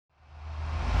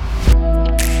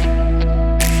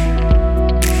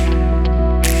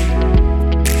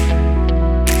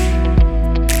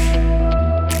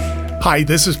Hi,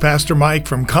 this is Pastor Mike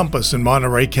from Compass in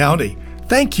Monterey County.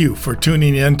 Thank you for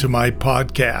tuning in to my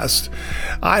podcast.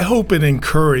 I hope it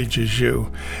encourages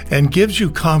you and gives you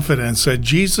confidence that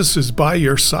Jesus is by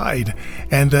your side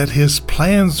and that His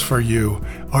plans for you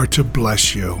are to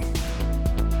bless you.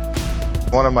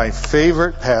 One of my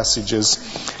favorite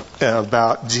passages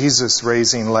about Jesus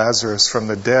raising Lazarus from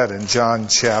the dead in John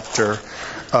chapter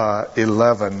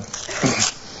 11.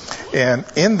 And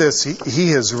in this,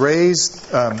 he has raised,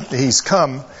 he's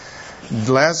come.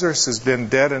 Lazarus has been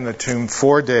dead in the tomb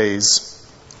 4 days.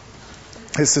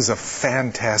 This is a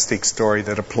fantastic story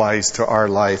that applies to our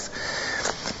life.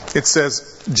 It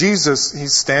says, Jesus,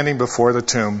 he's standing before the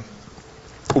tomb,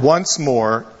 once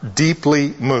more,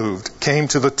 deeply moved, came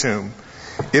to the tomb.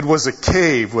 It was a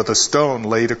cave with a stone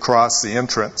laid across the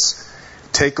entrance.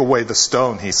 "Take away the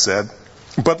stone," he said.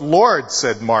 "But Lord,"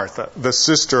 said Martha, the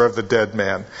sister of the dead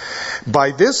man,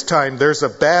 "by this time there's a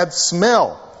bad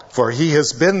smell, for he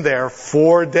has been there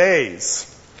 4 days."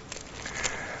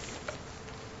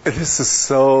 This is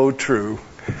so true.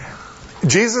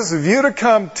 Jesus, if you'd have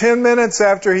come 10 minutes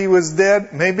after he was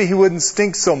dead, maybe he wouldn't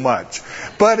stink so much.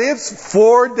 But it's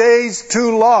 4 days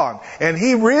too long. And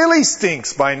he really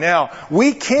stinks by now.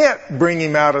 We can't bring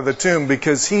him out of the tomb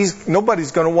because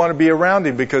nobody's going to want to be around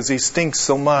him because he stinks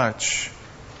so much.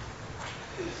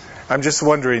 I'm just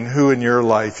wondering who in your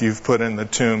life you've put in the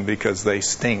tomb because they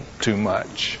stink too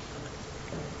much.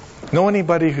 Know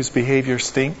anybody whose behavior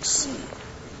stinks?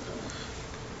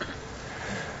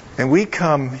 And we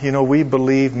come, we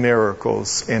believe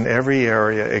miracles in every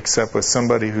area except with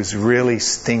somebody who's really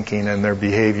stinking in their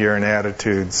behavior and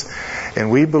attitudes. And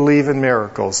we believe in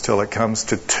miracles till it comes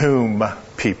to tomb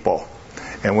people.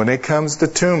 And when it comes to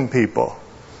tomb people,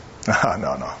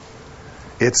 no.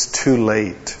 It's too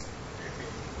late.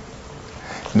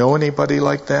 Know anybody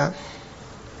like that?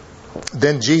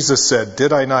 Then Jesus said,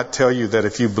 "Did I not tell you that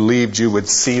if you believed you would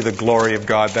see the glory of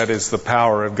God?" That is the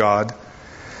power of God.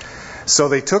 So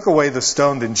they took away the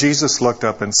stone, and Jesus looked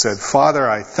up and said, "Father,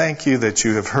 I thank you that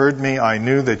you have heard me. I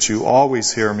knew that you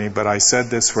always hear me, but I said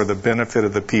this for the benefit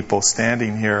of the people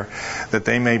standing here, that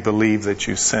they may believe that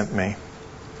you sent me."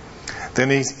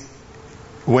 Then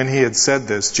when he had said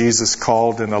this, Jesus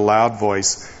called in a loud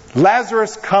voice,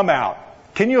 "Lazarus, come out."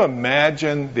 Can you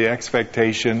imagine the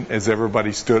expectation as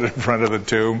everybody stood in front of the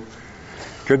tomb?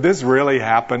 Could this really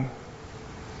happen?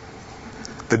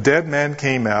 The dead man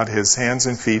came out, his hands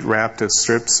and feet wrapped in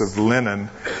strips of linen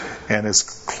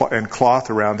and cloth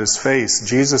around his face.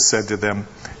 Jesus said to them,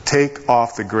 "Take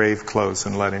off the grave clothes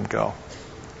and let him go."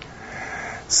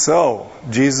 So,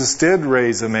 Jesus did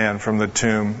raise a man from the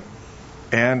tomb,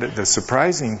 and the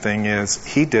surprising thing is,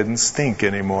 he didn't stink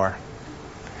anymore.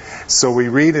 So we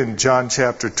read in John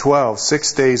chapter 12,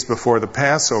 6 days before the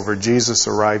Passover, Jesus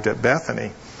arrived at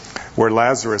Bethany, where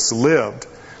Lazarus lived,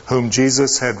 whom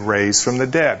Jesus had raised from the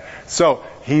dead. So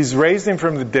he's raised him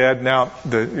from the dead. Now,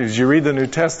 as you read the New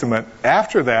Testament,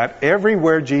 after that,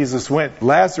 everywhere Jesus went,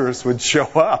 Lazarus would show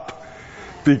up.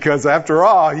 Because after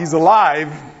all, he's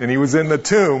alive, and he was in the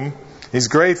tomb. He's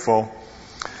grateful.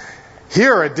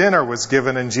 Here a dinner was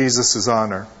given in Jesus'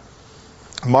 honor.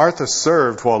 Martha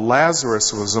served while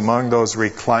Lazarus was among those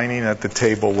reclining at the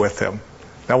table with him.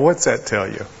 Now, what's that tell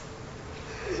you?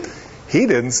 He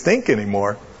didn't stink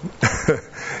anymore.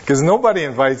 Because nobody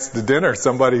invites to dinner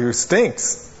somebody who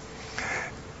stinks.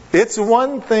 It's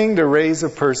one thing to raise a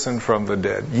person from the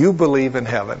dead. You believe in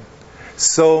heaven.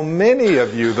 So many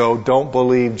of you, though, don't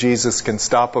believe Jesus can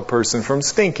stop a person from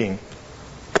stinking.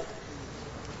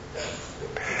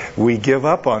 We give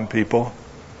up on people.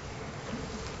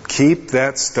 Keep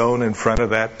that stone in front of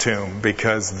that tomb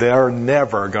because they're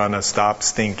never going to stop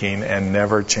stinking and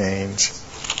never change.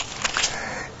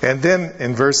 And then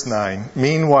in verse 9,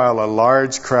 meanwhile a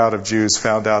large crowd of Jews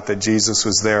found out that Jesus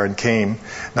was there and came,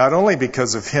 not only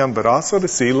because of him, but also to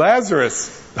see Lazarus.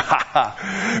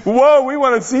 Whoa, we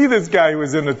want to see this guy who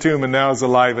was in the tomb and now is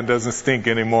alive and doesn't stink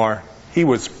anymore. He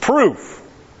was proof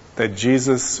that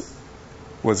Jesus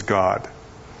was God,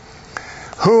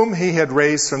 whom he had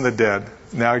raised from the dead.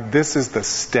 Now this is the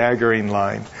staggering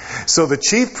line. So the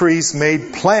chief priests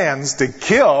made plans to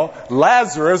kill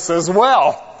Lazarus as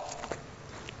well.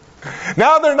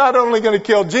 Now they're not only going to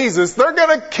kill Jesus, they're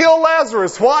going to kill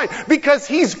Lazarus. Why? Because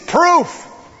he's proof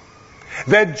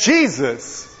that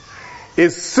Jesus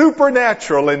is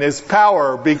supernatural in his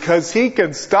power because he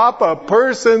can stop a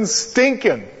person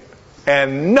stinking.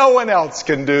 And no one else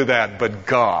can do that but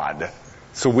God.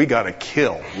 So we got to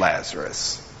kill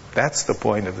Lazarus. That's the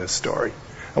point of this story.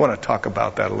 I want to talk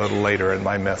about that a little later in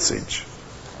my message.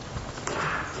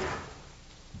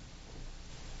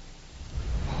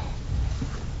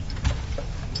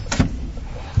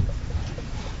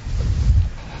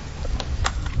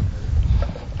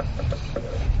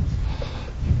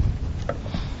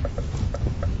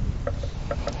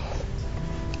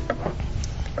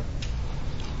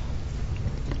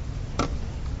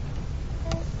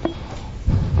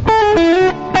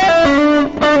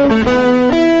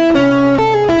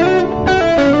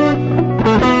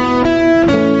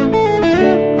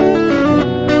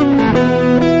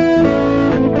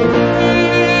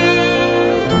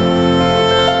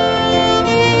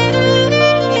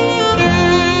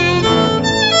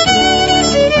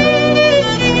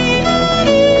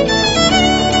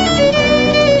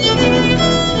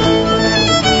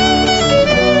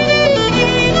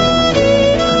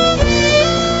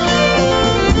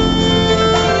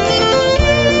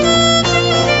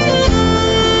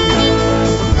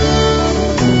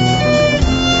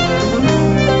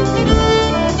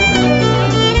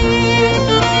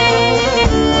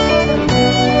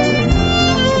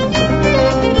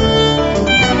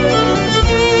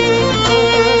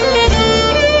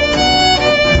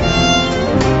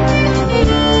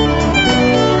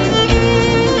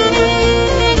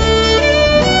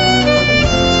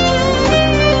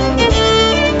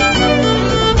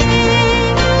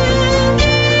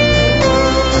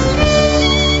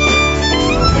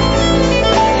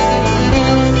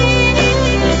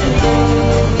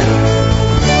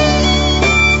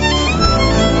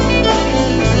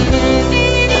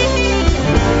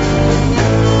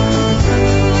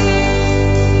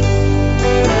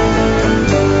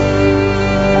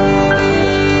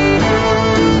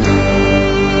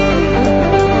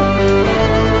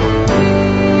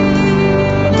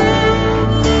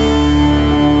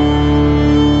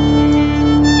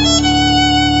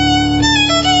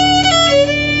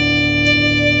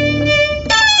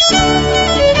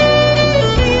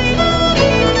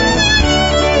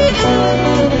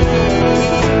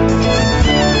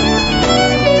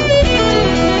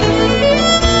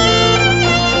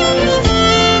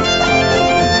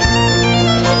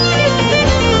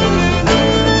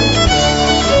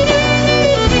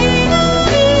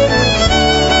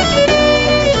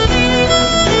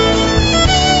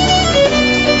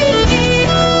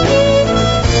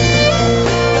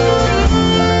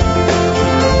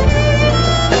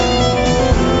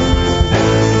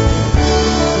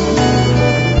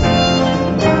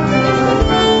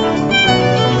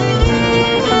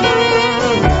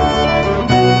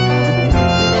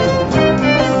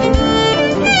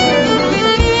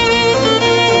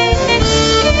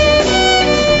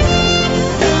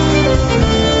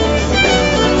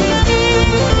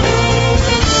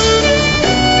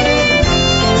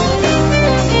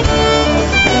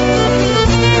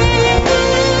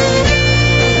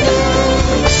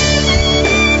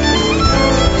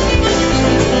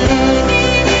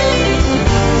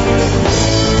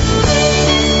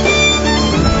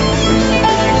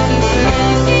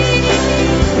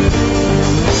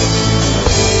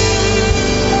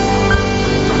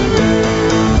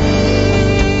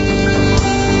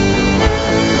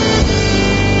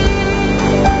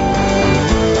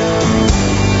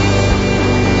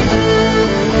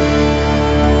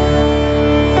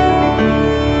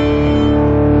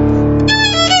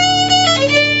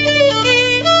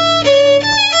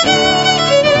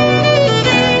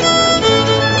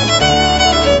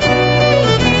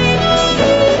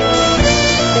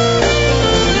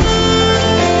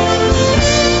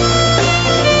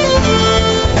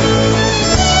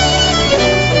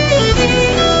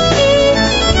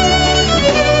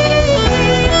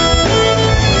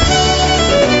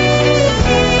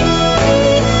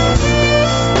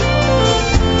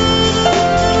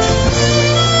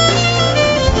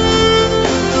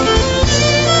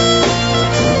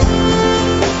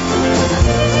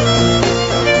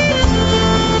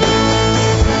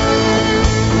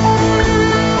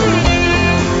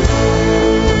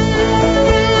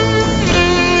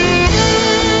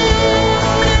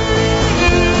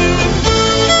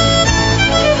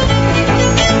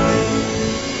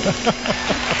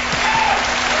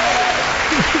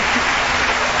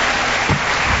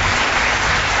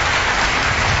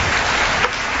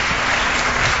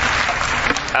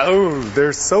 Oh,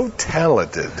 they're so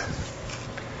talented.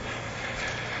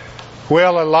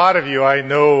 Well, a lot of you I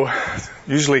know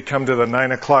usually come to the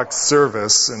 9 o'clock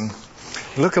service and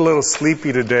look a little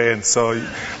sleepy today, and so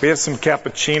we have some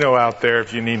cappuccino out there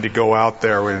if you need to go out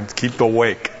there and keep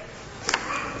awake.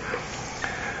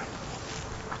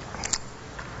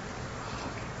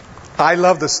 I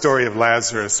love the story of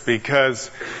Lazarus because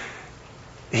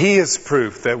he is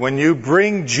proof that when you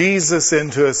bring Jesus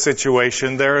into a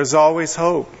situation, there is always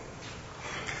hope.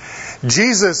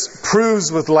 Jesus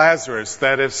proves with Lazarus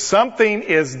that if something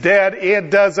is dead,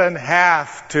 it doesn't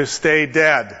have to stay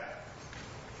dead.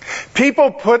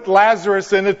 People put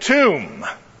Lazarus in a tomb,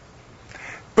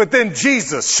 but then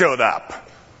Jesus showed up.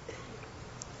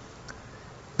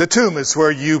 The tomb is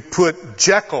where you put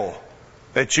Jekyll,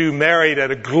 that you married at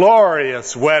a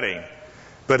glorious wedding,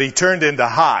 but he turned into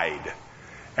Hyde.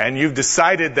 And you've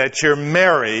decided that your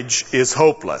marriage is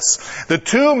hopeless. The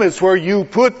tomb is where you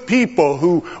put people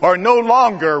who are no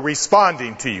longer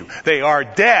responding to you. They are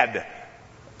dead,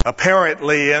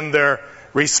 apparently, in their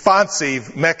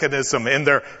responsive mechanism, in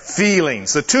their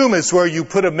feelings. The tomb is where you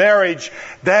put a marriage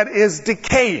that is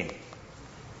decaying.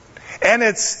 And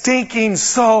it's stinking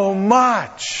so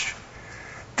much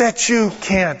that you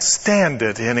can't stand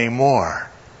it anymore.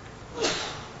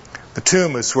 The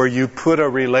tomb is where you put a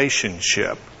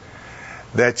relationship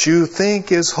that you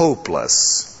think is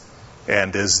hopeless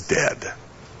and is dead.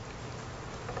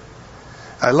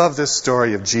 I love this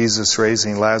story of Jesus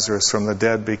raising Lazarus from the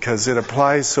dead because it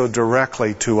applies so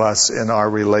directly to us in our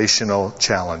relational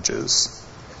challenges.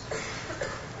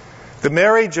 The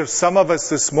marriage of some of us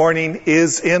this morning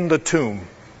is in the tomb,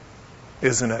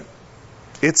 isn't it?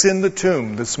 It's in the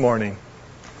tomb this morning.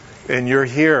 And you're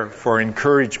here for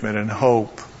encouragement and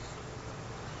hope.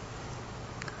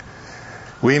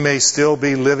 We may still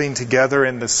be living together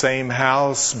in the same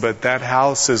house, but that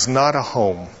house is not a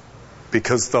home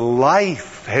because the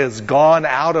life has gone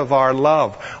out of our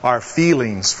love, our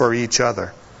feelings for each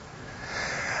other.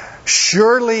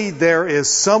 Surely there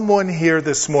is someone here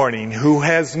this morning who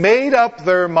has made up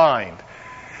their mind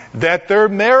that their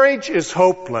marriage is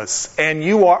hopeless, and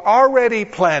you are already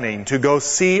planning to go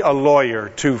see a lawyer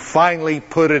to finally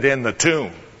put it in the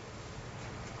tomb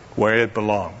where it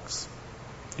belongs.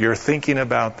 You're thinking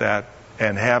about that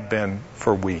and have been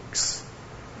for weeks.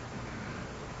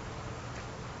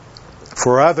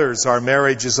 For others, our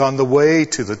marriage is on the way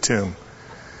to the tomb.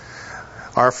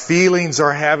 Our feelings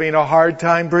are having a hard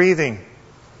time breathing.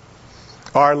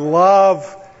 Our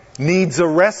love needs a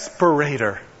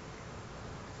respirator.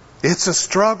 It's a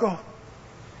struggle.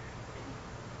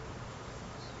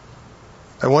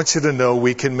 I want you to know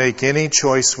we can make any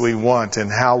choice we want in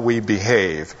how we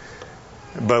behave,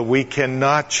 but we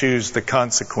cannot choose the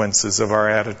consequences of our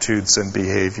attitudes and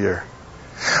behavior.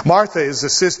 Martha is the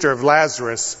sister of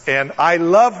Lazarus, and I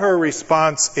love her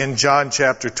response in John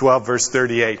chapter 12, verse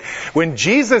 38. When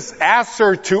Jesus asks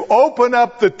her to open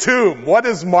up the tomb, what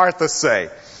does Martha say?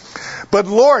 But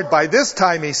Lord, by this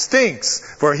time he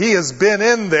stinks, for he has been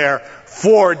in there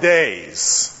 4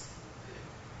 days.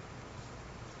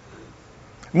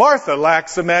 Martha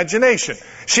lacks imagination.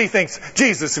 She thinks,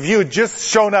 Jesus, if you had just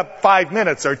shown up 5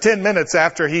 minutes or 10 minutes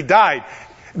after he died,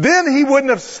 then he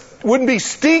wouldn't be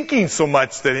stinking so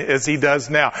much as he does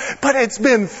now. But it's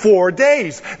been 4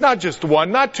 days. Not just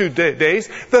 1, not 2 days.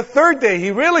 The 3rd day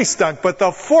he really stunk, but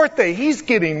the 4th day he's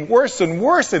getting worse and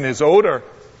worse in his odor.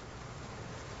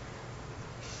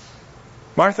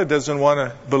 Martha doesn't want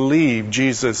to believe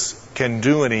Jesus can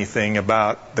do anything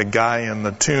about the guy in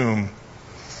the tomb.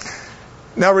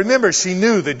 Now remember, she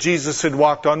knew that Jesus had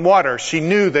walked on water. She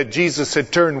knew that Jesus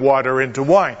had turned water into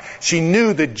wine. She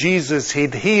knew that Jesus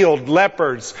had healed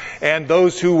lepers and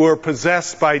those who were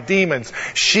possessed by demons.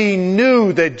 She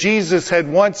knew that Jesus had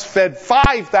once fed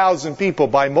 5,000 people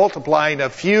by multiplying a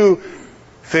few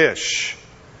fish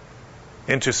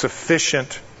into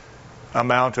sufficient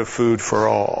amount of food for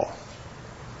all.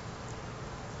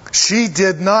 She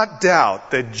did not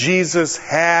doubt that Jesus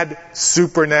had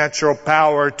supernatural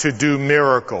power to do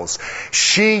miracles.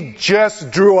 She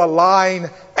just drew a line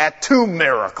at tomb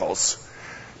miracles.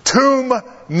 Tomb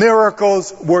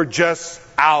miracles were just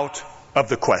out of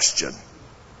the question.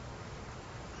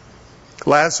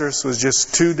 Lazarus was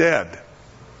just too dead.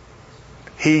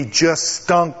 He just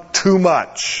stunk too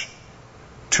much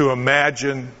to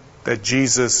imagine that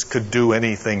Jesus could do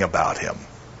anything about him.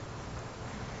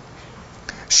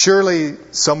 Surely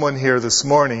someone here this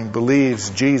morning believes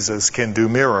Jesus can do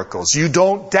miracles. You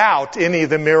don't doubt any of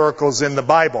the miracles in the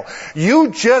Bible.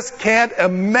 You just can't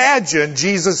imagine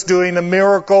Jesus doing a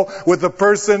miracle with the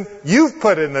person you've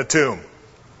put in the tomb.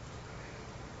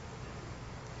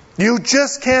 You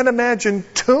just can't imagine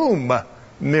tomb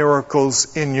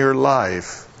miracles in your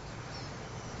life.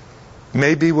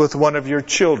 Maybe with one of your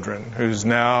children who's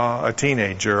now a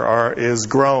teenager or is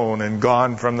grown and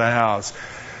gone from the house.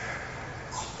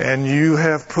 And you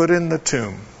have put in the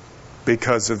tomb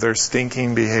because of their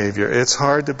stinking behavior. It's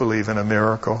hard to believe in a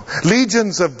miracle.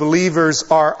 Legions of believers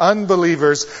are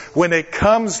unbelievers when it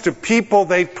comes to people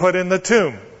they've put in the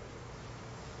tomb.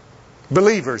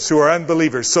 Believers who are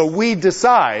unbelievers. So we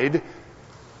decide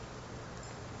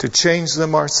to change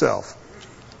them ourselves.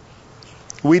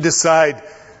 We decide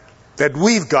that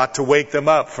we've got to wake them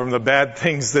up from the bad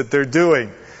things that they're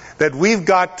doing. That we've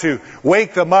got to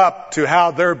wake them up to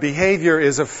how their behavior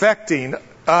is affecting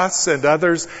us and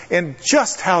others and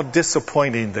just how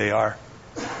disappointing they are.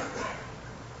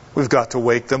 We've got to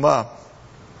wake them up.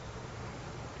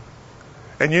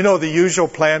 And you know the usual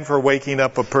plan for waking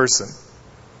up a person.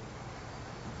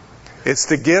 It's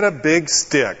to get a big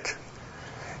stick,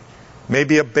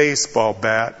 maybe a baseball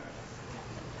bat,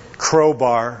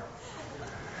 crowbar,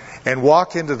 and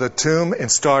walk into the tomb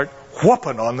and start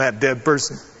whooping on that dead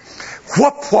person.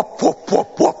 Whoop, whoop, whoop,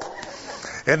 whoop, whoop.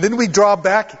 And then we draw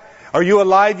back. Are you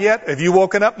alive yet? Have you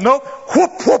woken up? No.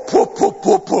 Whoop, whoop, whoop, whoop,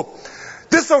 whoop, whoop.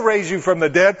 This will raise you from the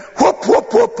dead. Whoop,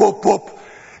 whoop, whoop, whoop, whoop.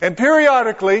 And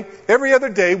periodically, every other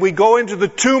day, we go into the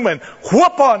tomb and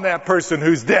whoop on that person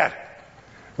who's dead.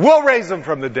 We'll raise them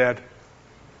from the dead.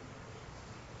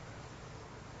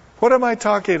 What am I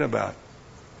talking about?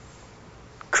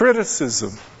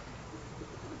 Criticism.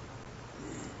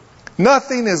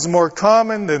 Nothing is more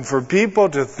common than for people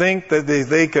to think that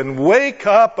they can wake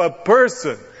up a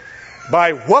person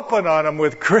by whooping on them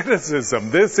with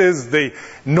criticism. This is the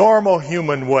normal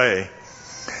human way.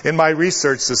 In my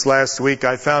research this last week,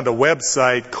 I found a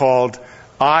website called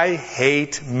I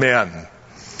Hate Men.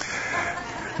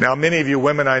 Now, many of you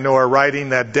women I know are writing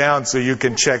that down so you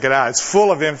can check it out. It's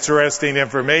full of interesting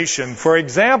information. For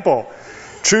example,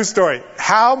 true story,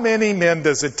 how many men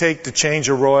does it take to change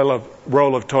a roll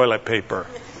of toilet paper?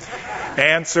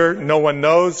 Answer, no one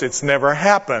knows. It's never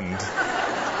happened.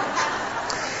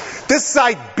 This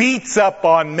site beats up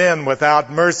on men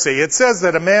without mercy. It says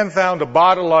that a man found a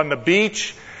bottle on the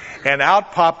beach and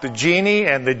out popped a genie,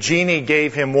 and the genie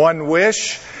gave him one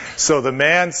wish. So the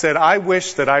man said, I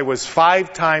wish that I was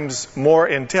 5 times more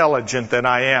intelligent than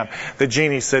I am. The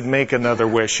genie said, make another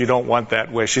wish. You don't want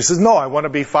that wish. He says, no, I want to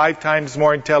be 5 times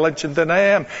more intelligent than I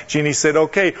am. Genie said,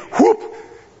 okay. Whoop!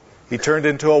 He turned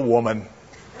into a woman.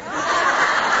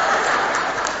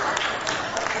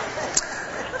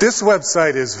 This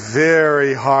website is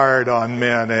very hard on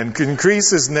men and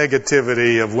increases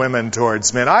negativity of women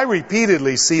towards men. I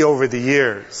repeatedly see over the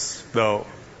years, though,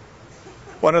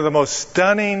 one of the most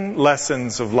stunning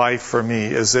lessons of life for me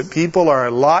is that people are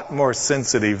a lot more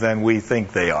sensitive than we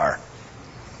think they are.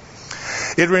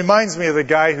 It reminds me of the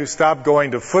guy who stopped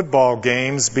going to football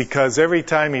games because every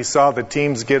time he saw the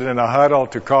teams get in a huddle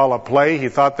to call a play, he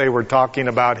thought they were talking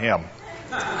about him.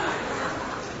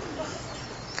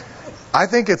 I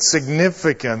think it's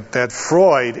significant that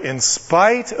Freud, in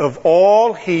spite of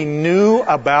all he knew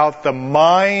about the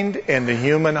mind and the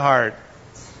human heart,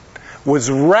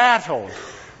 was rattled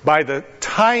by the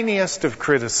tiniest of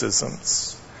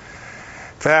criticisms.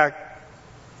 In fact,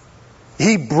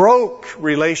 he broke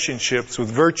relationships with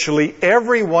virtually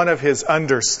every one of his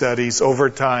understudies over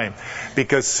time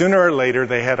because sooner or later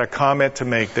they had a comment to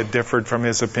make that differed from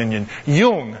his opinion.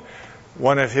 Jung,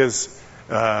 one of his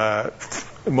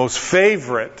most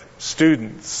favorite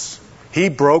students, he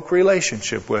broke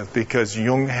relationship with because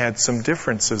Jung had some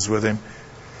differences with him.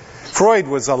 Freud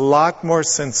was a lot more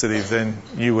sensitive than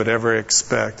you would ever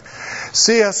expect.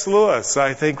 C.S. Lewis,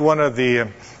 I think one of the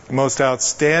most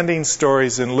outstanding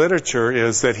stories in literature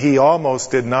is that he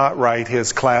almost did not write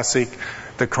his classic,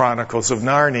 The Chronicles of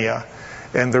Narnia.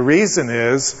 And the reason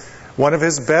is, one of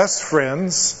his best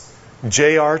friends,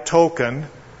 J.R. Tolkien,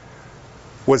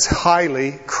 was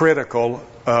highly critical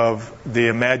of the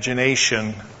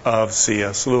imagination of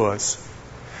C.S. Lewis.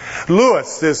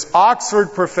 Lewis, this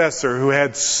Oxford professor who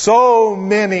had so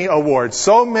many awards,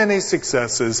 so many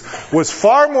successes, was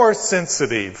far more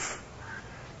sensitive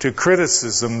to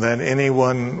criticism than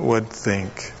anyone would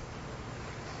think.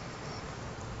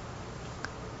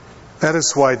 That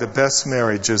is why the best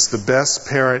marriages, the best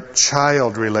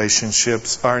parent-child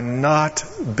relationships are not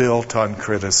built on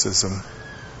criticism.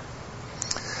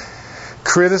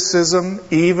 Criticism,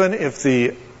 even if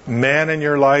the man in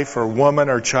your life or woman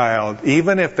or child,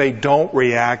 even if they don't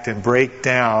react and break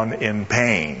down in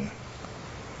pain,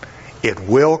 it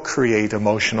will create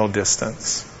emotional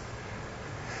distance.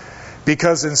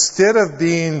 Because instead of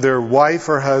being their wife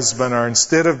or husband, or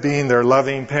instead of being their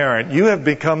loving parent, you have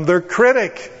become their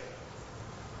critic.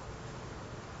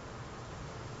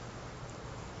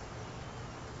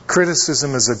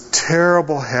 Criticism is a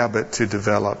terrible habit to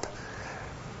develop.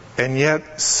 And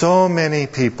yet, so many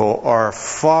people are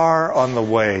far on the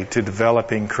way to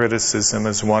developing criticism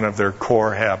as one of their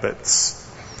core habits.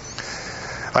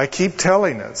 I keep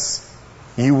telling us,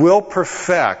 you will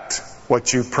perfect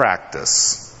what you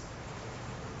practice.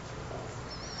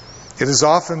 It has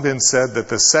often been said that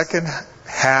the second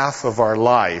half of our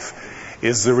life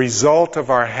is the result of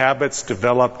our habits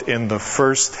developed in the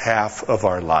first half of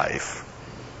our life.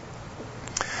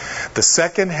 The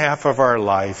second half of our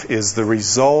life is the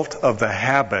result of the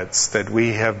habits that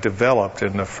we have developed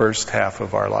in the first half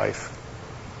of our life.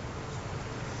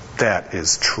 That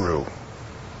is true.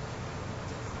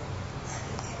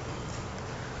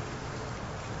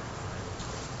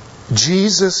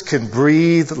 Jesus can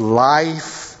breathe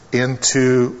life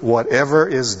into whatever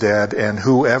is dead and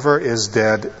whoever is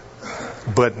dead,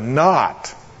 but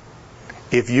not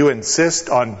if you insist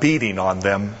on beating on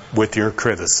them with your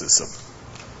criticism.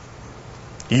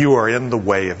 You are in the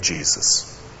way of Jesus.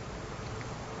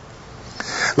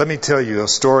 Let me tell you a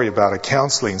story about a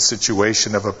counseling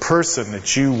situation of a person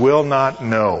that you will not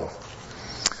know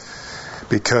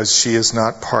because she is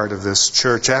not part of this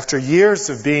church. After years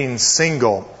of being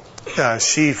single,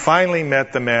 she finally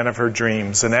met the man of her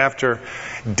dreams. And after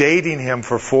dating him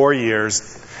for 4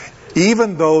 years,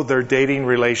 even though their dating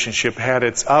relationship had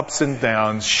its ups and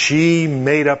downs, she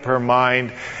made up her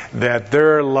mind that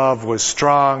their love was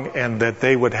strong and that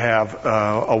they would have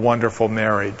a wonderful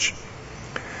marriage.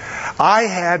 I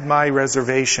had my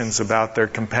reservations about their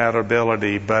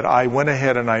compatibility, but I went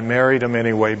ahead and I married them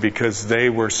anyway because they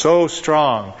were so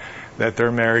strong that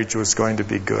their marriage was going to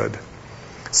be good.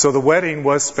 So the wedding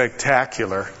was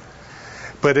spectacular,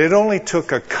 but it only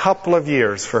took a couple of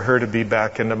years for her to be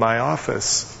back into my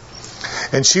office.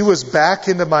 And she was back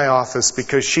into my office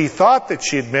because she thought that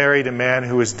she had married a man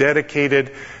who was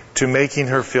dedicated to making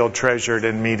her feel treasured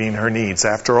and meeting her needs.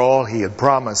 After all, he had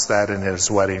promised that in his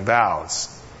wedding vows.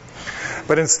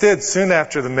 But instead, soon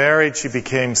after the marriage, he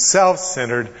became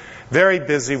self-centered, very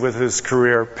busy with his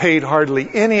career, paid hardly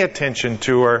any attention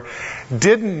to her,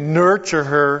 didn't nurture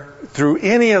her through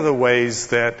any of the ways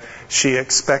that she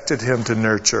expected him to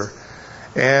nurture.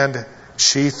 And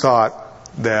she thought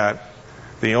that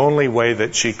the only way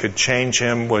that she could change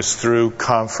him was through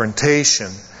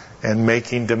confrontation and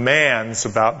making demands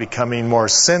about becoming more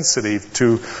sensitive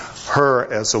to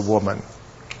her as a woman.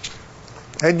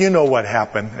 And you know what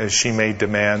happened as she made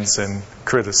demands and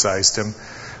criticized him.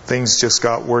 Things just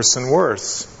got worse and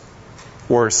worse.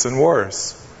 Worse and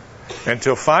worse.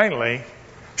 Until finally,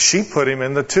 she put him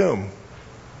in the tomb.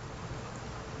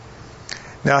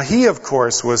 Now he, of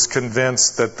course, was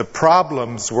convinced that the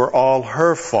problems were all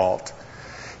her fault.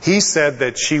 He said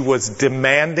that she was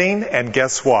demanding, and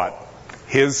guess what?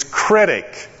 His critic.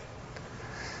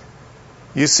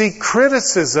 You see,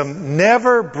 criticism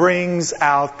never brings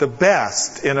out the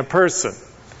best in a person.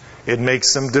 It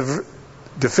makes them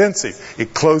defensive.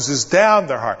 It closes down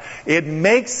their heart. It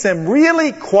makes them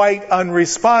really quite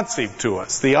unresponsive to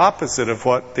us. The opposite of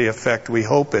what the effect we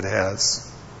hope it has.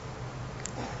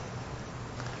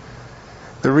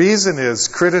 The reason is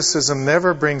criticism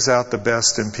never brings out the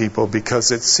best in people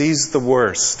because it sees the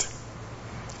worst.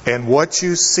 And what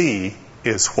you see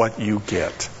is what you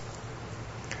get.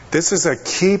 This is a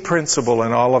key principle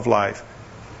in all of life.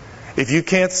 If you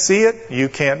can't see it, you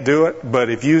can't do it. But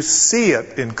if you see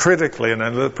it critically in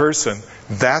another person,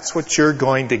 that's what you're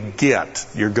going to get.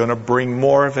 You're going to bring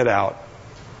more of it out.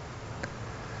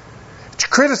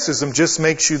 Criticism just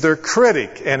makes you their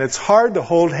critic. And it's hard to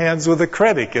hold hands with a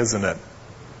critic, isn't it?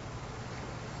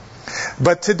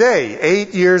 But today,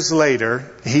 8 years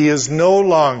later, he is no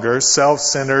longer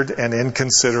self-centered and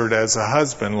inconsiderate as a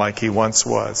husband like he once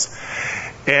was.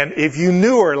 And if you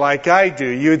knew her like I do,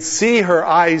 you'd see her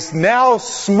eyes now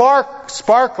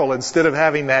sparkle instead of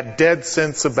having that dead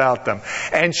sense about them.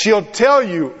 And she'll tell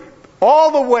you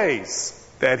all the ways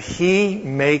that he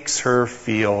makes her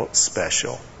feel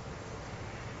special.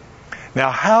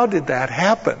 Now, how did that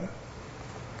happen?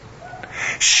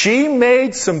 She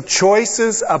made some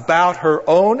choices about her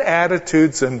own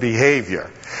attitudes and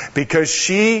behavior because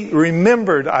she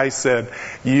remembered, I said,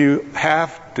 you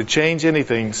have to change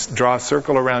anything, draw a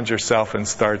circle around yourself and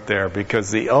start there,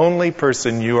 because the only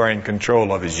person you are in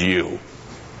control of is you.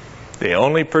 The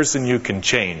only person you can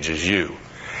change is you.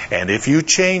 And if you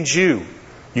change you,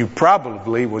 you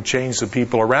probably will change the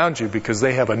people around you because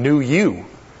they have a new you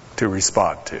to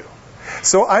respond to.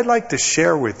 So I'd like to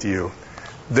share with you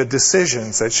the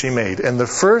decisions that she made. And the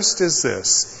first is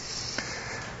this.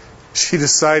 She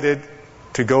decided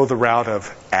to go the route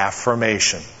of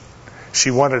affirmation.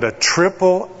 She wanted a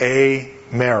triple A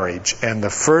marriage, and the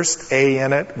first A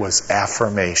in it was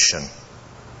affirmation.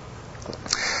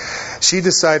 She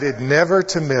decided never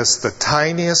to miss the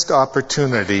tiniest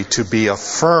opportunity to be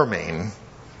affirming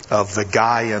of the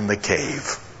guy in the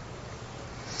cave.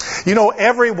 You know,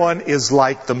 everyone is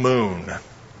like the moon.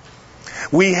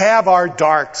 We have our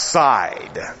dark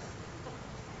side,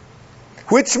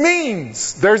 which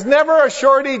means there's never a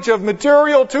shortage of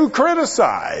material to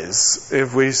criticize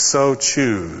if we so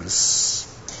choose.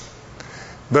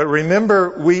 But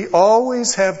remember, we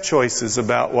always have choices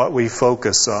about what we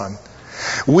focus on.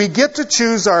 We get to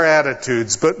choose our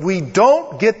attitudes, but we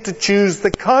don't get to choose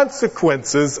the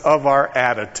consequences of our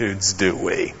attitudes, do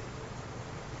we?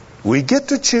 We get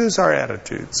to choose our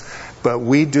attitudes, but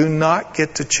we do not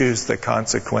get to choose the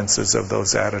consequences of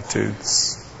those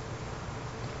attitudes.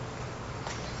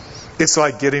 It's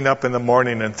like getting up in the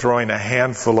morning and throwing a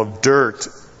handful of dirt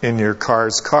in your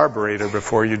car's carburetor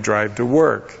before you drive to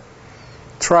work.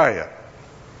 Try it.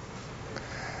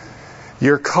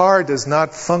 Your car does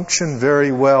not function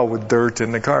very well with dirt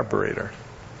in the carburetor.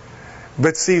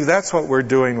 But see, that's what we're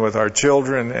doing with our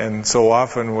children, and so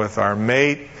often with our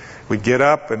mate. We get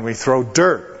up and we throw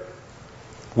dirt.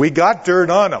 We got dirt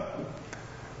on them.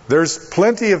 There's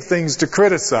plenty of things to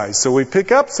criticize, so we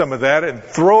pick up some of that and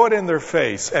throw it in their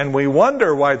face, and we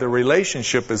wonder why the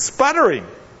relationship is sputtering.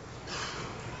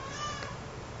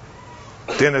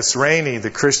 Dennis Rainey, the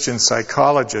Christian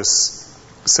psychologist,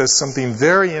 says something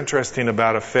very interesting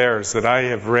about affairs that I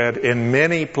have read in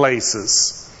many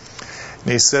places.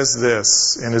 And he says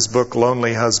this in his book,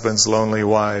 Lonely Husbands, Lonely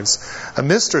Wives. A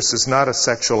mistress is not a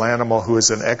sexual animal who is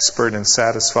an expert in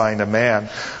satisfying a man.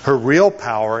 Her real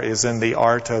power is in the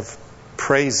art of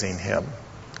praising him.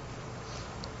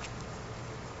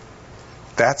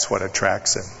 That's what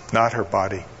attracts him, not her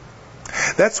body.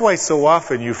 That's why so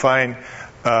often you find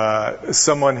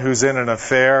someone who's in an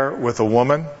affair with a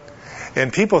woman,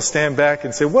 and people stand back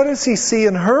and say, what does he see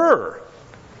in her?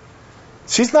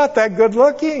 She's not that good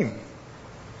looking.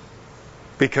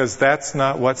 Because that's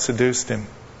not what seduced him.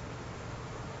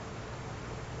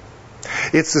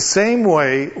 It's the same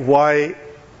way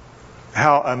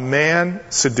how a man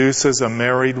seduces a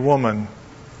married woman.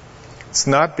 It's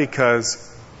not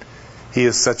because he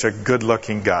is such a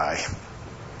good-looking guy.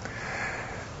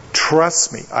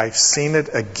 Trust me, I've seen it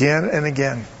again and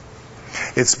again.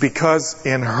 It's because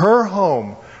in her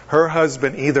home, her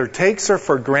husband either takes her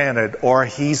for granted or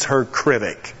he's her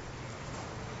critic.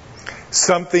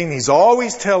 He's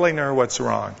always telling her what's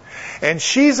wrong. And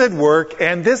she's at work,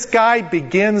 and this guy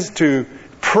begins to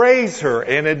praise her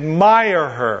and admire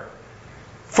her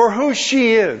for who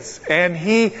she is. And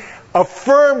he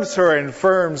affirms her and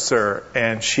affirms her,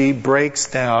 and she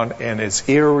breaks down and is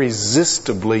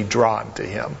irresistibly drawn to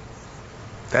him.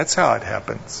 That's how it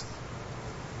happens.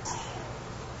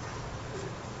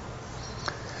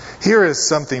 Here is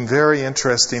something very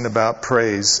interesting about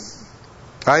praise.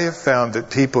 I have found that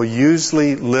people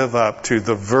usually live up to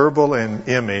the verbal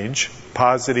image,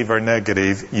 positive or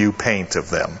negative, you paint of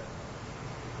them.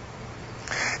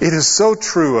 It is so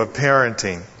true of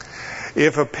parenting.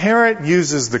 If a parent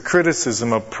uses the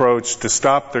criticism approach to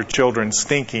stop their children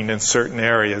stinking in certain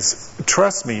areas,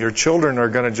 trust me, your children are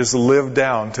going to just live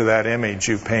down to that image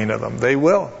you paint of them. They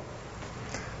will.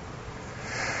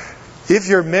 If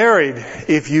you're married,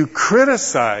 if you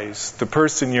criticize the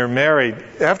person you're married,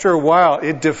 after a while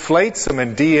it deflates them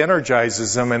and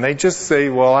de-energizes them, and they just say,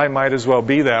 well, I might as well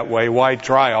be that way. Why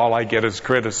try? All I get is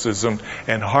criticism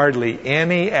and hardly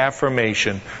any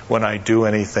affirmation when I do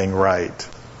anything right.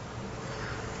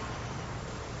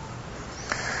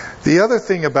 The other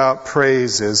thing about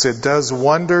praise is it does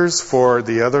wonders for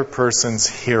the other person's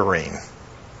hearing.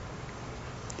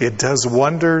 It does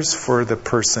wonders for the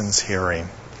person's hearing.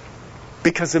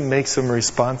 Because it makes them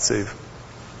responsive.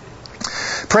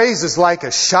 Praise is like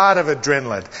a shot of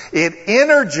adrenaline. It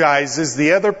energizes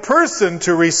the other person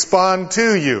to respond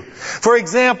to you. For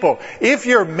example, if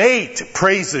your mate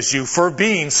praises you for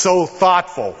being so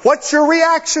thoughtful, what's your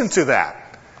reaction to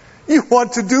that? You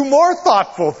want to do more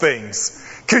thoughtful things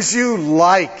because you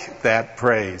like that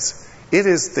praise. It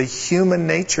is the human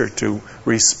nature to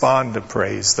respond to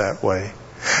praise that way.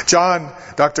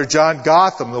 Dr. John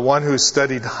Gotham, the one who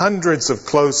studied hundreds of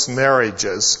close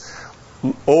marriages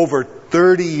over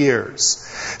 30 years,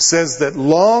 says that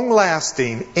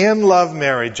long-lasting, in-love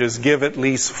marriages give at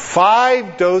least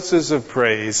 5 doses of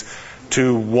praise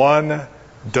to 1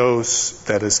 dose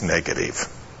that is negative.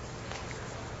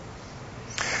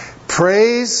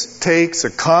 Praise takes a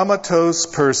comatose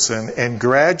person and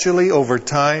gradually over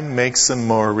time makes them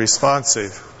more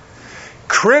responsive.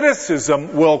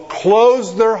 Criticism will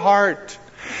close their heart.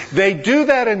 They do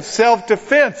that in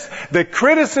self-defense. The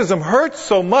criticism hurts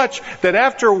so much that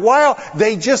after a while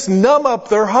they just numb up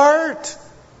their heart.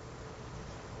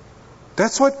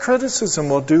 That's what criticism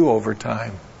will do over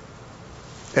time.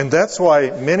 And that's why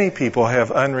many people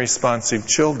have unresponsive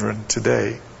children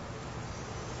today.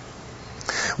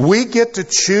 We get to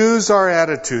choose our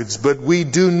attitudes, but we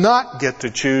do not get to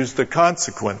choose the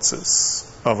consequences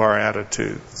of our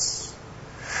attitudes.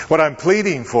 What I'm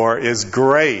pleading for is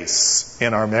grace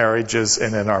in our marriages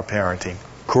and in our parenting.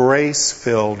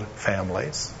 Grace-filled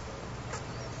families.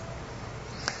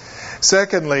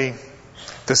 Secondly,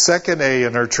 the second A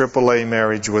in her AAA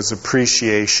marriage was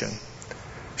appreciation.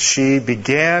 She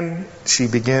became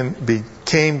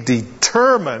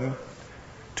determined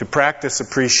to practice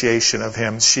appreciation of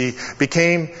him. She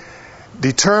became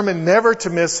determined never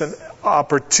to miss an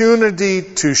opportunity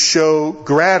to show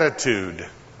gratitude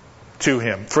to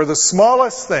him for the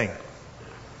smallest thing.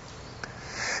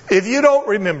 If you don't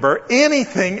remember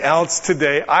anything else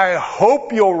today, I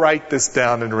hope you'll write this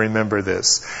down and remember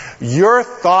this. Your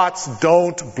thoughts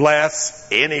don't bless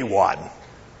anyone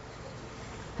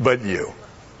but you.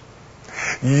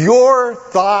 Your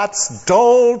thoughts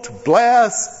don't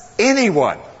bless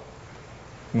anyone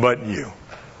but you.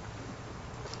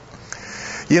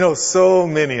 You know, so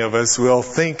many of us will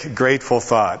think grateful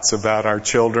thoughts about our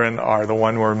children or the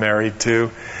one we're married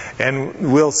to,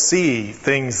 and we'll see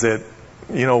things that,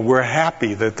 you know, we're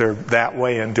happy that they're that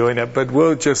way and doing it, but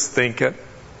we'll just think it.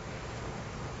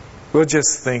 We'll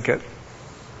just think it.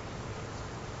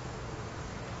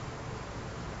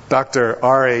 Dr.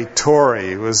 R.A.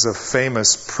 Torrey was a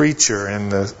famous preacher in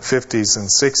the 50s and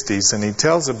 60s, and he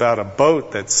tells about a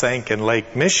boat that sank in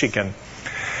Lake Michigan.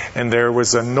 And there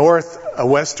was a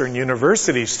Western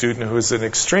University student who was an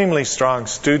extremely strong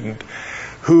student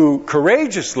who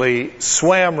courageously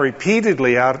swam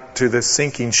repeatedly out to the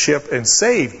sinking ship and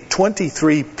saved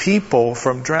 23 people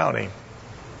from drowning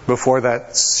before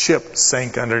that ship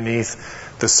sank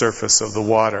underneath the surface of the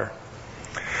water.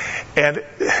 And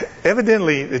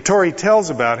evidently, Torrey tells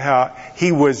about how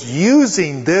he was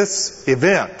using this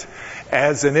event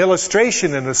as an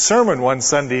illustration in a sermon one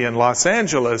Sunday in Los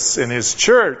Angeles in his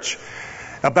church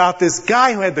about this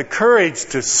guy who had the courage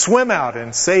to swim out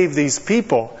and save these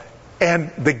people.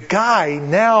 And the guy,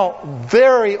 now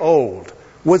very old,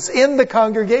 was in the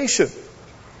congregation.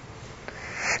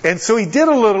 And so he did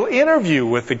a little interview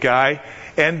with the guy,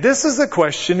 and this is the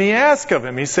question he asked of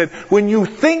him. He said, when you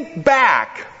think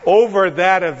back over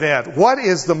that event, what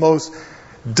is the most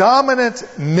dominant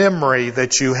memory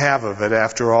that you have of it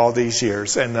after all these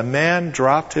years? And the man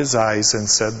dropped his eyes and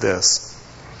said this: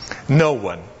 no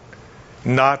one,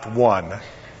 not one,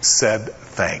 said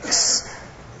thanks.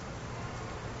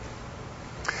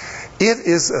 It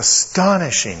is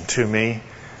astonishing to me,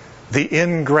 the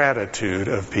ingratitude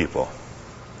of people.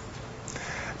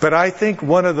 But I think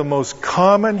one of the most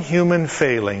common human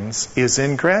failings is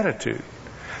ingratitude.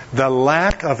 The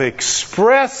lack of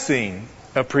expressing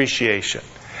appreciation.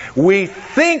 We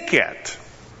think it,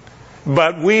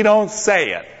 but we don't say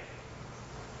it.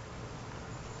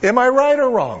 Am I right or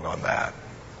wrong on that?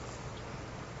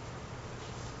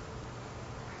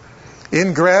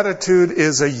 Ingratitude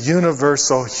is a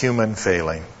universal human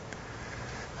failing.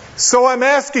 So I'm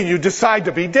asking you, decide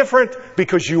to be different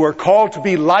because you are called to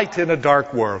be light in a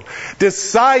dark world.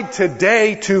 Decide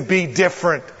today to be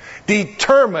different.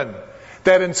 Determine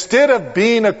that instead of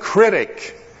being a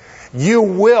critic, you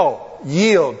will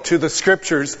yield to the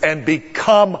Scriptures and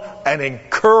become an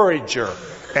encourager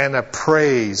and a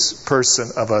praise person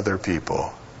of other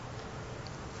people.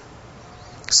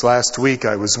 This last week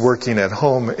I was working at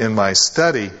home in my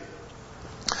study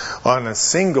on a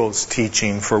singles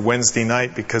teaching for Wednesday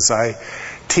night because I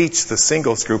teach the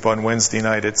singles group on Wednesday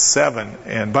night at 7.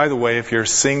 And by the way, if you're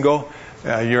single,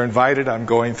 you're invited. I'm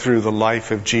going through the life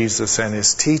of Jesus and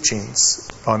His teachings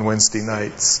on Wednesday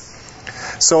nights.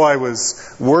 So I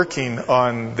was working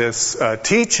on this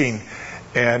teaching,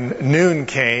 and noon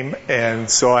came, and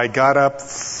so I got up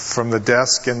from the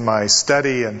desk in my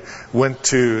study and went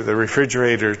to the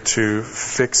refrigerator to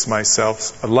fix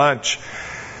myself a lunch.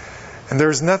 And there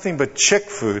was nothing but chick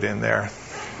food in there.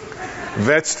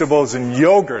 Vegetables and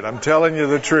yogurt, I'm telling you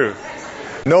the truth.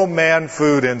 No man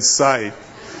food in sight.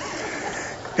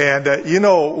 And you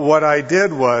know, what I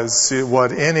did was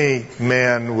what any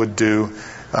man would do.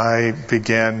 I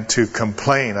began to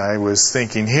complain. I was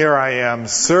thinking, here I am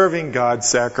serving God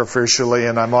sacrificially,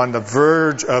 and I'm on the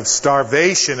verge of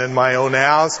starvation in my own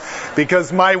house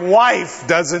because my wife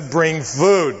doesn't bring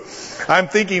food. I'm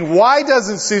thinking, why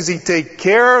doesn't Susie take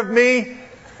care of me?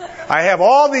 I have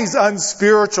all these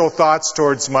unspiritual thoughts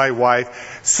towards my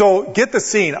wife. So get the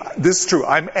scene. This is true.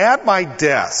 I'm at my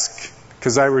desk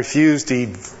because I refuse to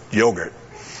eat yogurt.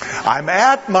 I'm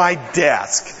at my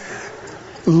desk,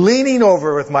 leaning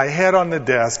over with my head on the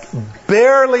desk,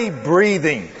 barely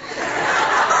breathing.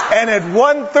 And at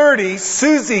 1:30,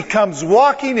 Susie comes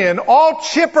walking in, all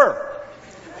chipper.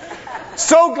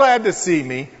 So glad to see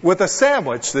me, with a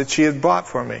sandwich that she had bought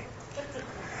for me.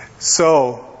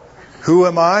 So, who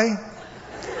am I?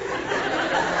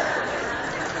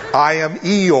 I am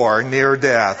Eeyore near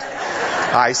death.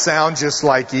 I sound just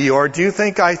like Eeyore. Do you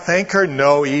think I thank her?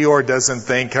 No, Eeyore doesn't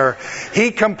thank her.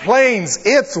 He complains.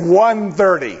 It's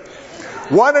 1:30.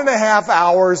 1.5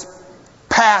 hours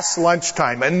past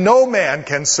lunchtime, and no man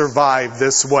can survive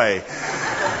this way.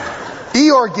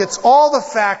 Eeyore gets all the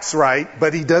facts right,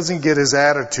 but he doesn't get his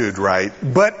attitude right.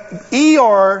 But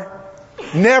Eeyore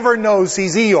never knows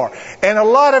he's Eeyore. And a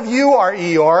lot of you are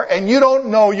Eeyore, and you don't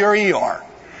know you're Eeyore.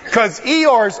 Because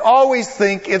Eeyores always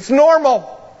think it's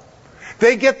normal.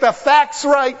 They get the facts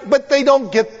right, but they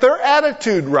don't get their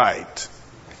attitude right.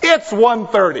 It's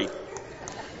 1:30.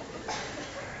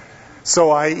 So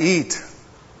I eat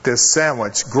this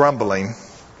sandwich, grumbling.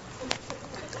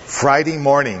 Friday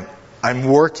morning, I'm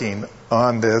working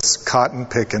on this cotton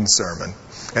picking sermon,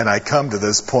 and I come to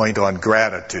this point on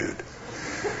gratitude.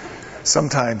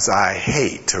 Sometimes I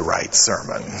hate to write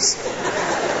sermons.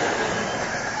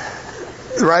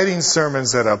 Writing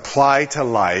sermons that apply to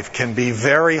life can be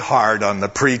very hard on the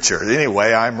preacher.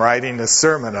 Anyway, I'm writing a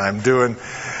sermon. I'm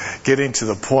getting to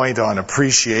the point on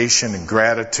appreciation and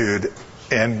gratitude.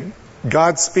 And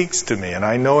God speaks to me. And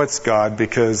I know it's God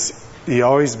because He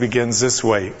always begins this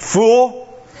way. Fool!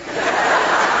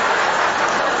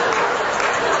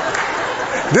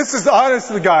 This is honest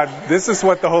to God. This is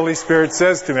what the Holy Spirit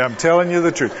says to me. I'm telling you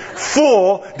the truth.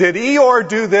 Fool, did Eeyore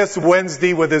do this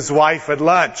Wednesday with his wife at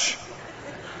lunch?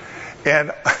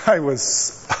 And I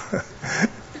was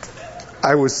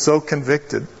so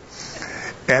convicted.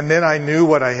 And then I knew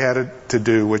what I had to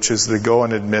do, which is to go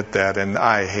and admit that. And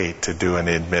I hate to do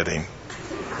any admitting.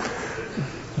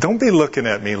 Don't be looking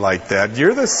at me like that.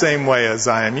 You're the same way as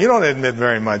I am. You don't admit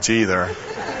very much either.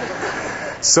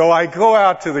 So I go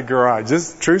out to the garage. This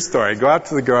is a true story. I go out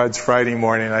to the garage Friday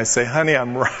morning and I say, honey,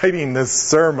 I'm writing this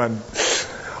sermon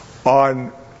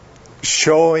on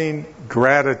showing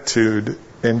gratitude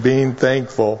and being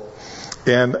thankful.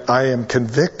 And I am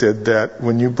convicted that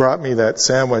when you brought me that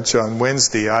sandwich on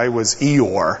Wednesday, I was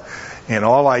Eeyore. And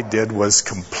all I did was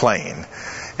complain.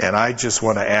 And I just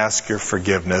want to ask your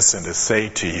forgiveness and to say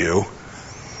to you,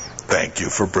 thank you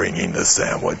for bringing the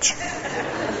sandwich.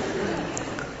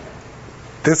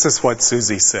 This is what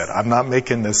Susie said. I'm not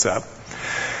making this up.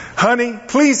 Honey,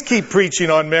 please keep preaching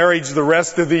on marriage the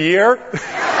rest of the year.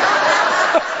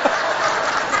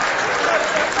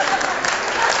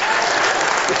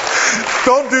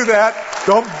 Don't do that.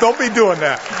 Don't be doing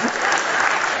that.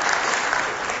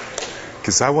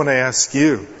 Because I want to ask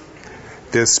you,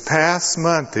 this past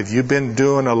month, have you been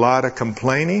doing a lot of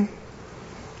complaining?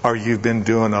 Or you've been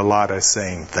doing a lot of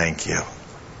saying thank you?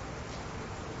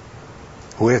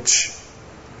 Which?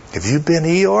 Have you been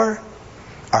Eeyore?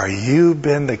 Or you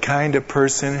been the kind of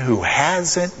person who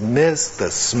hasn't missed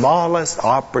the smallest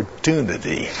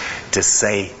opportunity to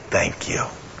say thank you?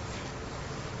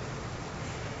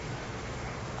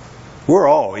 We're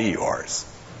all Eeyores.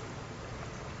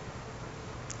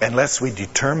 Unless we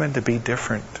determine to be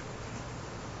different.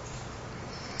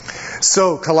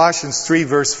 So Colossians 3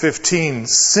 verse 15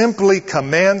 simply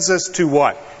commands us to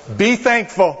what? Be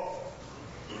thankful.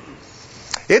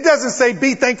 It doesn't say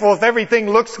be thankful if everything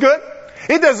looks good.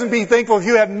 It doesn't be thankful if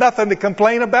you have nothing to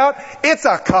complain about. It's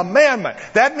a commandment.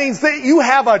 That means that you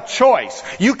have a choice.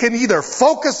 You can either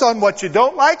focus on what you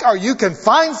don't like or you can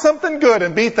find something good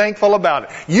and be thankful about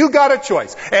it. You got a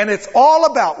choice. And it's all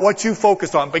about what you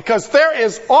focus on because there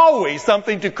is always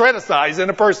something to criticize in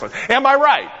a person. Am I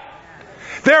right?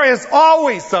 There is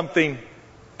always something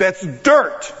that's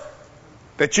dirt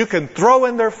that you can throw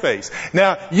in their face.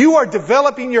 Now, you are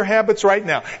developing your habits right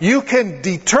now. You can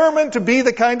determine to be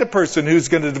the kind of person who's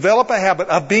going to develop a habit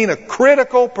of being a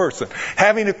critical person,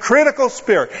 having a critical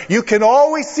spirit. You can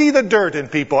always see the dirt in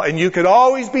people, and you can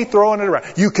always be throwing it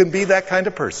around. You can be that kind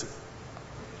of person.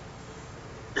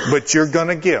 But you're going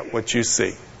to get what you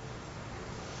see.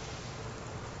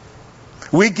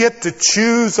 We get to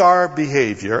choose our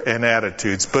behavior and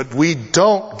attitudes, but we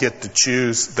don't get to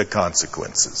choose the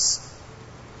consequences.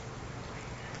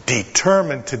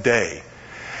 Determine today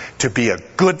to be a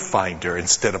good finder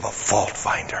instead of a fault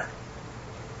finder.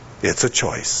 It's a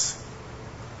choice.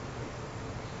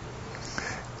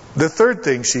 The third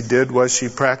thing she did was she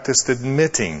practiced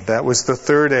admitting. That was the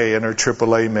third A in her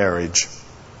AAA marriage.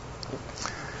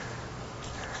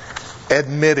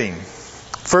 Admitting.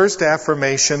 First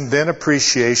affirmation, then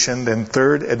appreciation, then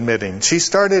third admitting. She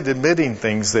started admitting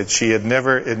things that she had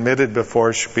never admitted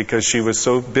before because she was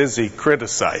so busy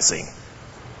criticizing.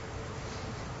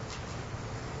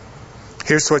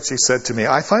 Here's what she said to me.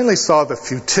 I finally saw the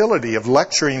futility of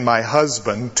lecturing my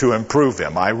husband to improve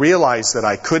him. I realized that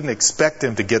I couldn't expect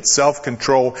him to get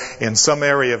self-control in some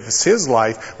area of his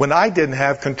life when I didn't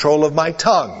have control of my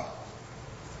tongue.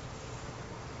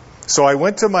 So I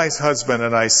went to my husband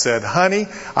and I said, honey,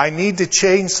 I need to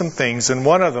change some things, and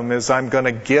one of them is I'm going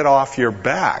to get off your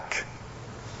back.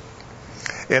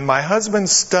 And my husband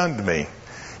stunned me.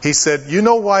 He said, you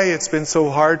know why it's been so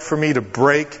hard for me to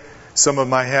break some of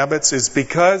my habits? Is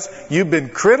because you've been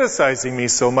criticizing me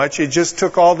so much, it just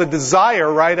took all the desire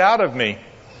right out of me.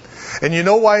 And you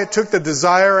know why it took the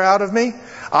desire out of me?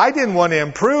 I didn't want to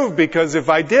improve, because if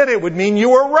I did, it would mean you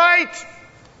were right.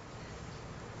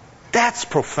 That's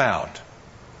profound.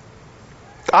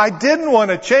 I didn't want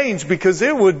to change because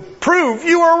it would prove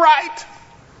you were right.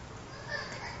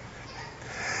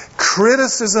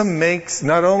 Criticism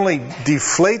not only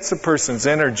deflates a person's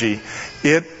energy,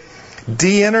 it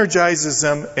de-energizes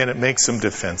them and it makes them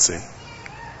defensive.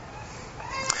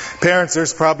 Parents,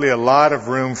 there's probably a lot of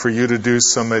room for you to do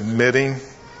some admitting.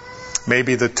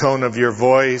 Maybe the tone of your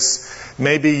voice.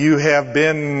 Maybe you have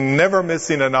been never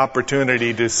missing an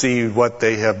opportunity to see what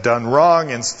they have done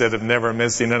wrong instead of never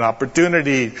missing an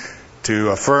opportunity to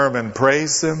affirm and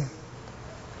praise them.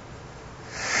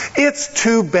 It's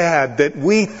too bad that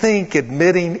we think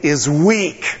admitting is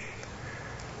weak.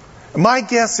 My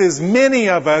guess is many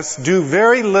of us do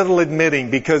very little admitting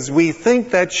because we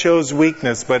think that shows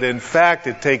weakness, but in fact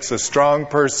it takes a strong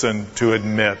person to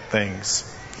admit things.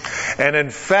 And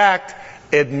in fact,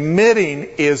 admitting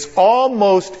is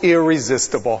almost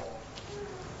irresistible.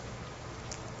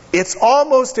 It's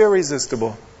almost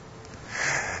irresistible.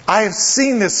 I have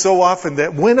seen this so often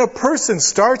that when a person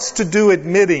starts to do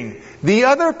admitting, the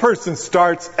other person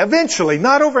starts eventually,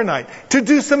 not overnight, to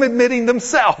do some admitting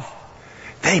themselves.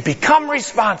 They become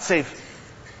responsive.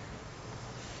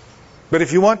 But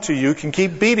if you want to, you can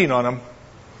keep beating on them.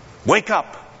 Wake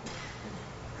up.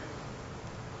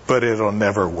 But it'll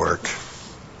never work.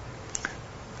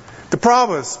 The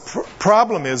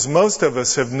problem is most of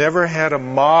us have never had a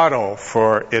model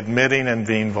for admitting and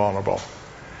being vulnerable.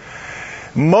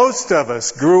 Most of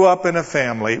us grew up in a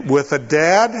family with a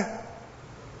dad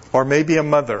or maybe a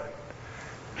mother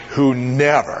who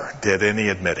never did any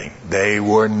admitting. They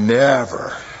were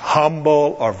never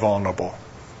humble or vulnerable.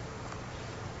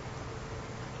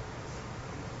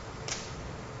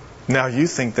 Now you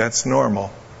think that's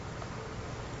normal.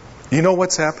 You know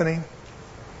what's happening?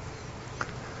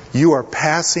 You are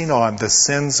passing on the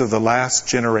sins of the last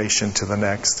generation to the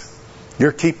next.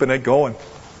 You're keeping it going.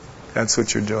 That's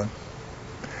what you're doing.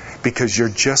 Because you're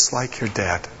just like your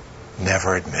dad,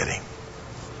 never admitting.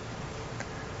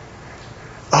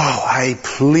 Oh, I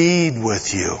plead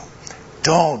with you.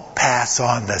 Don't pass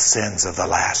on the sins of the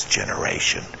last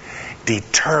generation.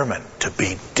 Determine to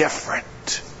be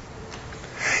different.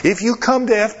 If you come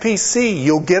to FPC,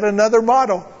 you'll get another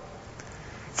model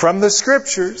from the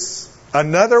Scriptures.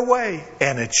 Another way,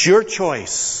 and it's your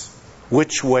choice.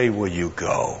 Which way will you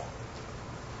go?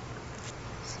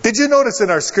 Did you notice in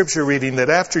our scripture reading that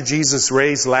after Jesus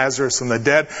raised Lazarus from the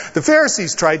dead, the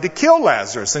Pharisees tried to kill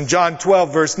Lazarus? In John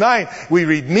 12, verse 9, we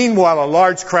read, meanwhile, a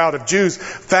large crowd of Jews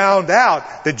found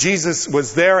out that Jesus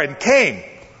was there and came,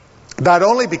 not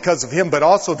only because of him, but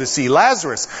also to see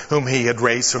Lazarus, whom he had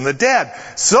raised from the dead.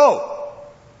 So,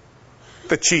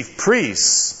 the chief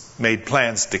priests made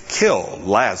plans to kill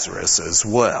Lazarus as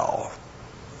well.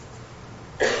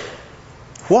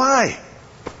 Why?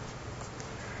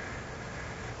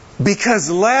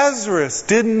 Because Lazarus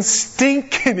didn't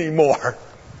stink anymore.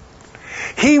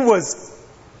 He was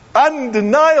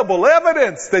undeniable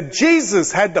evidence that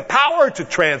Jesus had the power to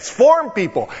transform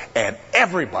people, and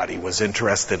everybody was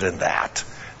interested in that.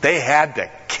 They had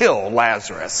to kill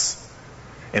Lazarus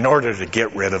in order to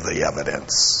get rid of the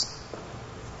evidence.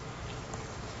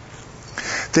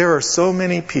 There are so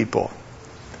many people,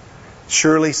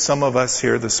 surely some of us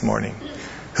here this morning,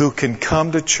 who can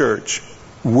come to church.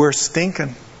 We're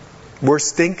stinking. We're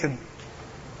stinking.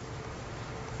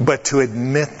 But to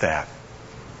admit that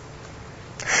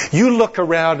You look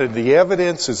around and the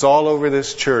evidence is all over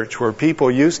this church where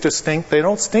people used to stink, they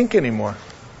don't stink anymore.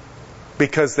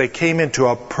 Because they came into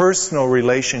a personal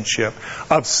relationship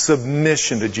of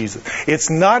submission to Jesus.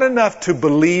 It's not enough to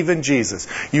believe in Jesus.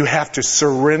 You have to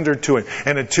surrender to Him.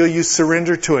 And until you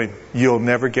surrender to Him, you'll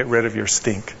never get rid of your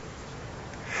stink.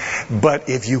 But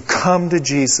if you come to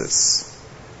Jesus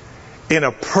in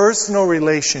a personal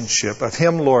relationship of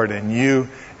Him, Lord, and you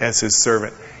as His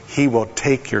servant, He will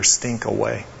take your stink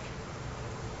away.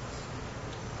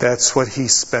 That's what He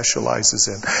specializes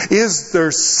in. Is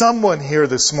there someone here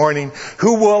this morning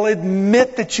who will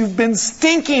admit that you've been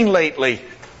stinking lately?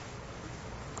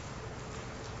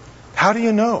 How do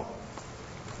you know?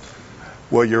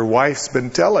 Well, your wife's been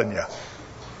telling you.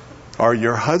 Or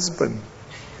your husband.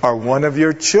 Or one of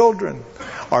your children.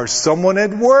 Or someone at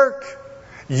work.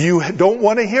 You don't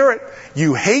want to hear it.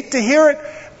 You hate to hear it.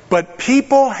 But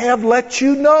people have let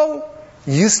you know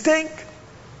you stink.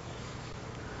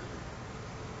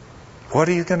 What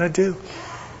are you going to do?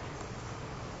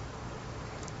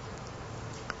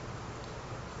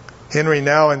 Henry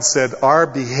Nouwen said, our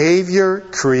behavior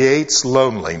creates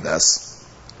loneliness.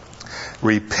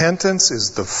 Repentance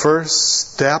is the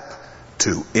first step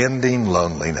to ending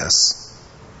loneliness.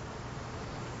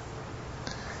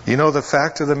 You know, the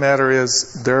fact of the matter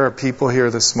is, there are people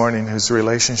here this morning whose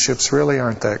relationships really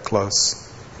aren't that close.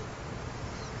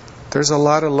 There's a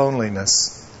lot of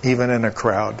loneliness, even in a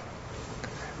crowd.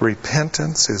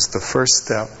 Repentance is the first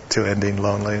step to ending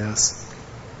loneliness.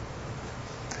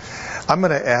 I'm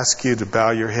going to ask you to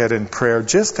bow your head in prayer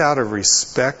just out of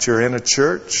respect. You're in a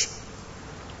church.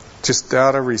 Just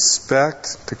out of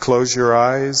respect, to close your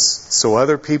eyes so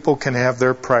other people can have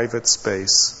their private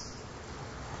space.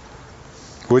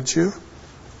 Would you?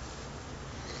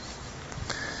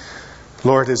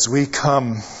 Lord, as we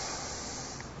come,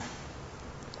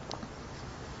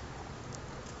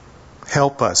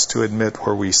 help us to admit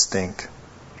where we stink.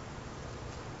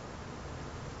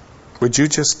 Would you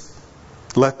just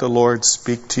let the Lord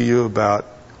speak to you about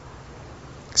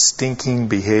stinking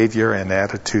behavior and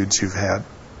attitudes you've had?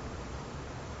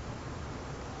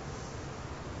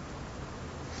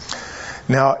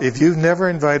 Now, if you've never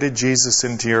invited Jesus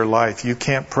into your life, you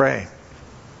can't pray.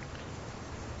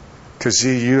 Because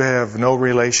you have no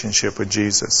relationship with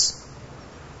Jesus.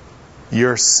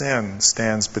 Your sin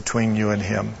stands between you and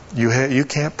Him. You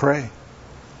can't pray.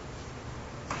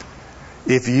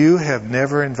 If you have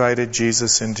never invited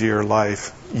Jesus into your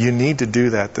life, you need to do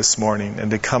that this morning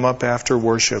and to come up after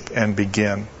worship and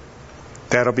begin.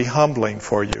 That'll be humbling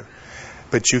for you.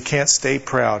 But you can't stay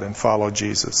proud and follow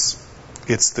Jesus.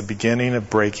 It's the beginning of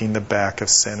breaking the back of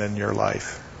sin in your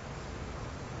life.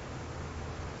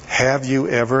 Have you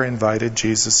ever invited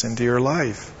Jesus into your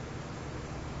life?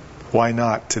 Why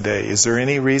not today? Is there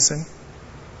any reason?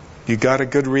 You got a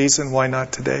good reason why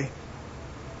not today?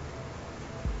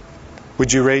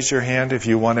 Would you raise your hand if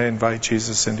you want to invite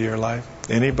Jesus into your life?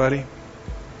 Anybody?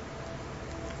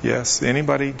 Yes,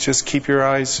 anybody? Just keep your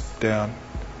eyes down.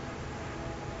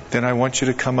 Then I want you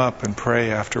to come up and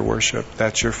pray after worship.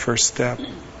 That's your first step.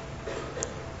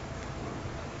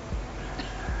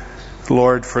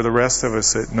 Lord, for the rest of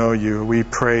us that know you, we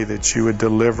pray that you would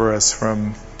deliver us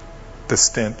from the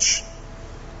stench,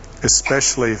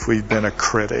 especially if we've been a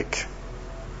critic.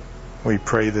 We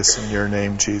pray this in your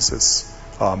name, Jesus.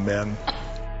 Amen.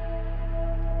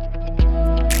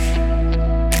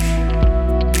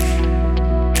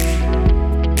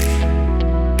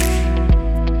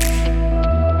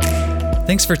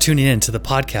 Thanks for tuning in to the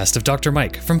podcast of Dr.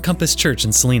 Mike from Compass Church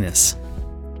in Salinas.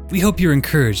 We hope you're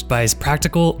encouraged by his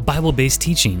practical, Bible-based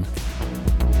teaching